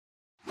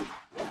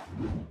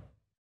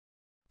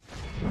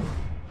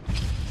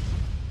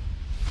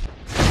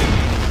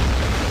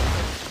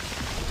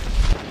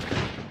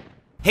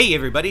Hey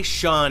everybody,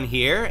 Sean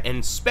here,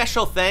 and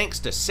special thanks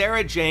to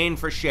Sarah Jane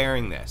for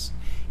sharing this.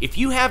 If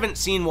you haven't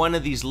seen one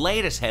of these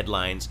latest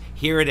headlines,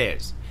 here it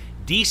is.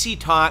 DC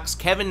Talks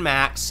Kevin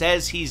Mack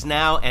says he's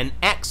now an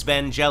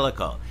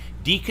ex-evangelical,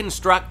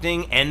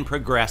 deconstructing and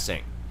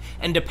progressing.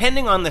 And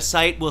depending on the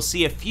site, we'll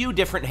see a few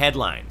different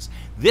headlines.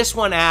 This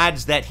one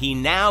adds that he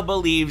now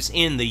believes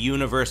in the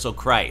universal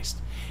Christ.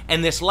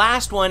 And this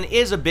last one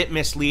is a bit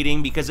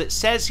misleading because it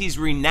says he's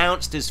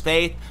renounced his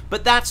faith,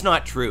 but that's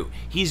not true.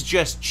 He's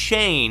just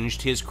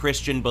changed his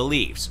Christian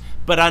beliefs,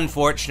 but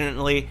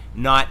unfortunately,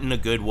 not in a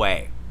good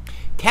way.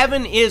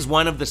 Kevin is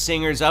one of the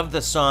singers of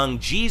the song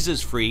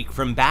Jesus Freak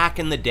from back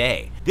in the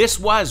day. This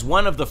was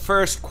one of the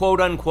first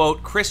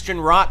quote-unquote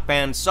Christian rock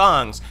band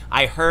songs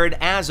I heard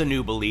as a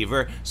new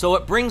believer, so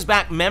it brings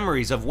back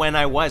memories of when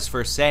I was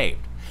first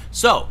saved.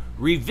 So,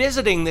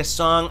 revisiting this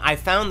song, I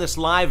found this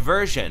live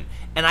version,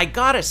 and I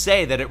gotta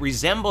say that it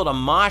resembled a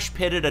mosh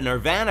pit at a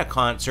Nirvana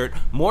concert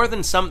more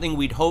than something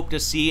we'd hope to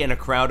see in a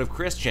crowd of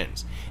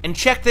Christians. And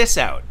check this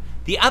out.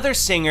 The other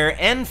singer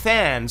and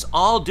fans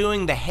all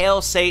doing the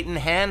Hail Satan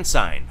hand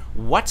sign.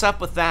 What's up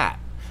with that?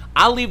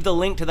 I'll leave the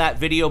link to that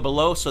video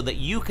below so that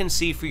you can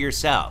see for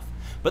yourself.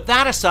 But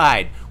that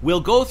aside,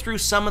 we'll go through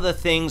some of the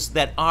things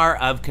that are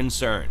of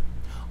concern.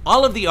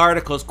 All of the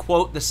articles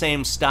quote the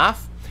same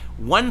stuff.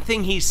 One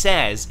thing he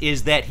says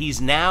is that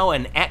he's now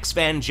an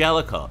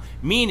ex-evangelical,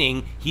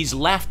 meaning he's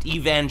left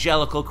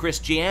evangelical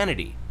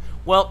Christianity.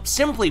 Well,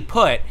 simply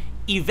put,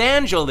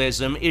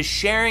 evangelism is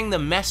sharing the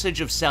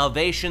message of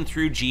salvation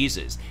through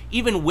Jesus.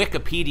 Even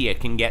Wikipedia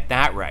can get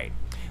that right.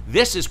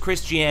 This is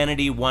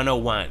Christianity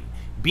 101.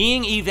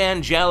 Being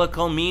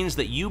evangelical means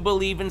that you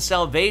believe in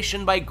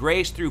salvation by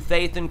grace through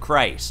faith in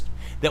Christ,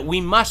 that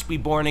we must be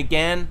born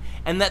again,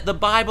 and that the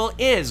Bible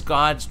is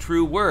God's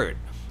true word.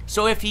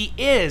 So if he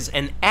is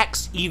an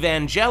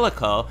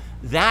ex-evangelical,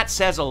 that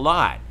says a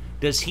lot.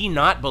 Does he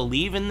not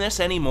believe in this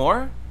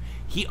anymore?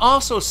 He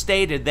also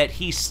stated that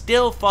he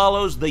still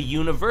follows the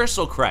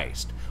universal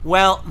Christ.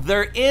 Well,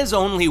 there is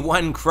only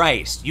one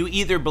Christ. You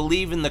either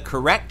believe in the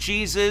correct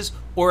Jesus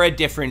or a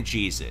different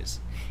Jesus.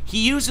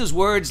 He uses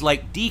words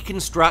like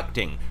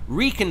deconstructing,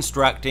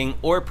 reconstructing,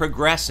 or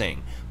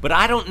progressing, but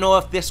I don't know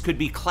if this could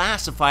be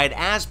classified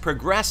as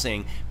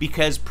progressing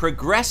because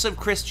progressive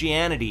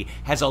Christianity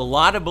has a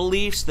lot of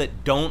beliefs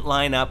that don't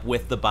line up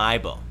with the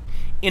Bible.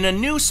 In a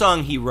new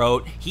song he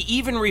wrote, he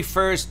even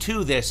refers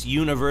to this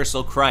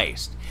universal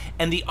Christ,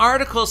 and the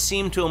articles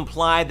seem to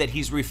imply that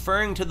he's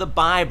referring to the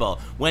Bible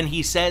when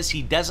he says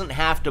he doesn't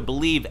have to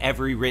believe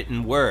every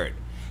written word.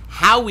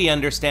 How we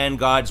understand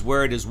God's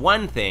word is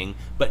one thing,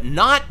 but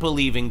not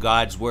believing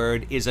God's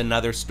word is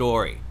another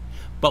story.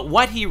 But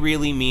what he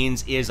really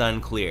means is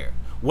unclear.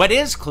 What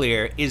is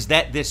clear is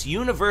that this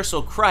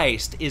universal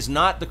Christ is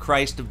not the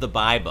Christ of the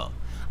Bible.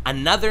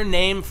 Another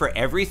name for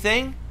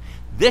everything?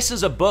 This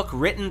is a book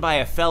written by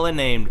a fella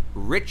named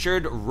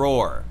Richard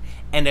Rohr.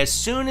 And as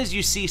soon as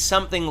you see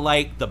something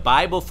like the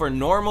Bible for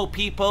normal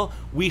people,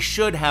 we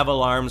should have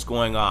alarms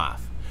going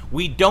off.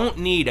 We don't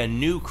need a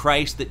new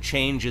Christ that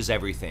changes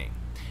everything.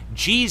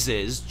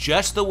 Jesus,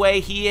 just the way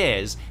he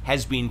is,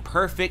 has been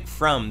perfect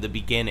from the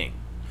beginning.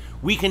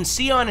 We can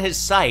see on his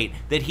site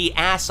that he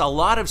asks a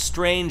lot of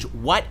strange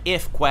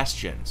what-if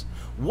questions.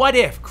 What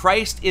if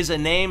Christ is a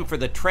name for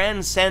the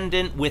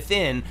transcendent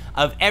within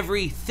of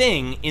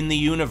everything in the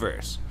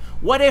universe?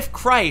 What if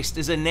Christ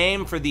is a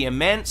name for the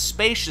immense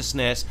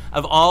spaciousness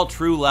of all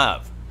true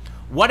love?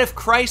 What if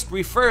Christ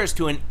refers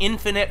to an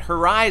infinite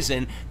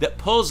horizon that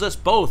pulls us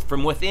both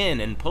from within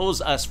and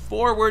pulls us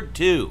forward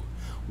too?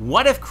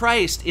 What if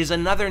Christ is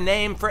another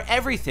name for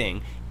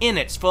everything in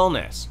its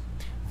fullness?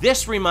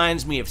 This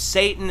reminds me of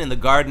Satan in the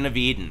Garden of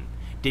Eden.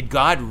 Did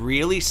God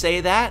really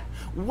say that?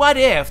 What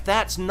if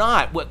that's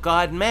not what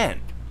God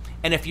meant?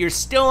 And if you're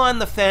still on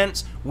the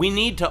fence, we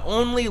need to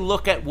only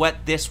look at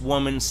what this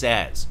woman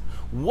says.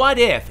 What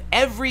if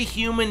every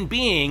human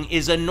being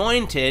is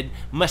anointed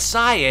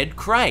Messiah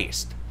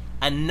Christ?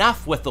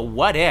 Enough with the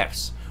what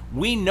ifs.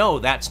 We know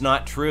that's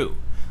not true.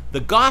 The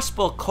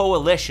Gospel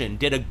Coalition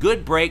did a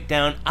good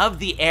breakdown of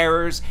the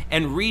errors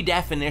and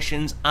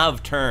redefinitions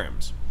of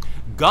terms.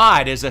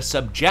 God is a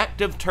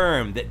subjective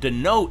term that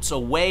denotes a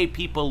way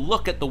people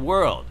look at the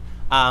world.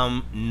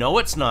 No,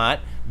 it's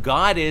not.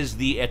 God is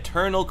the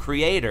eternal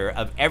creator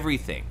of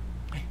everything.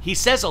 He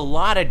says a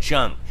lot of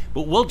junk,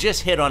 but we'll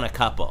just hit on a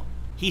couple.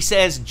 He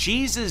says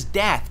Jesus'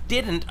 death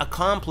didn't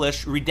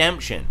accomplish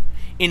redemption.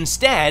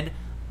 Instead,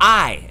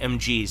 I am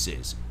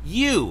Jesus,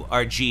 you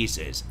are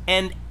Jesus,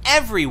 and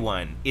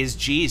everyone is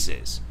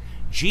Jesus.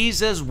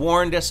 Jesus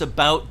warned us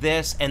about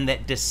this and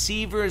that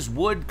deceivers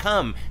would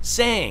come,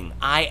 saying,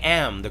 I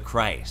am the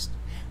Christ.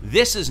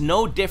 This is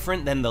no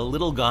different than the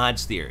little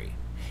gods theory.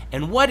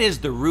 And what is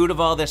the root of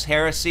all this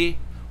heresy?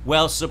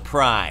 Well,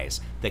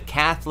 surprise, the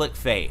Catholic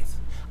faith.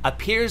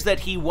 Appears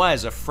that he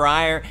was a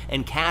friar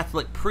and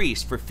Catholic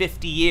priest for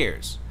 50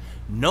 years.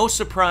 No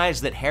surprise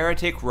that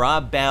heretic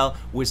Rob Bell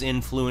was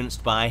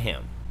influenced by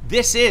him.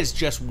 This is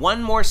just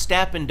one more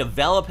step in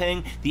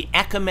developing the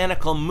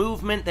ecumenical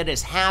movement that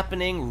is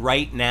happening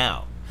right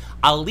now.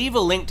 I'll leave a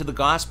link to the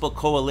Gospel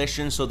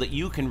Coalition so that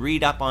you can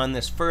read up on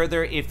this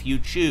further if you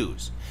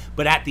choose.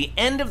 But at the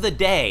end of the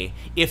day,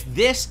 if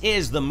this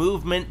is the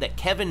movement that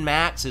Kevin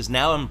Max is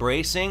now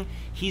embracing,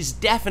 he's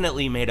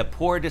definitely made a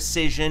poor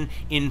decision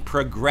in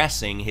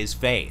progressing his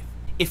faith.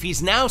 If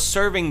he's now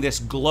serving this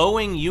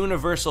glowing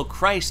universal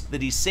Christ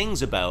that he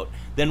sings about,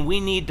 then we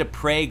need to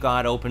pray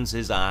God opens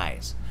his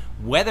eyes.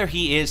 Whether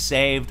he is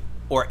saved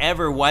or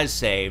ever was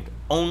saved,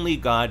 only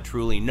God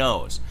truly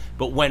knows.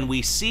 But when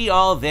we see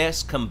all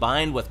this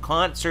combined with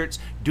concerts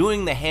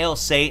doing the Hail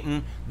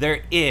Satan,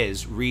 there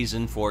is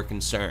reason for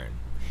concern.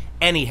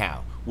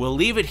 Anyhow, we'll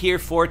leave it here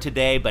for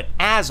today, but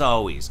as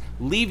always,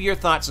 leave your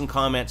thoughts and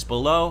comments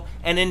below,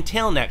 and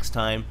until next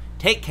time,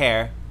 take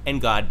care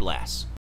and God bless.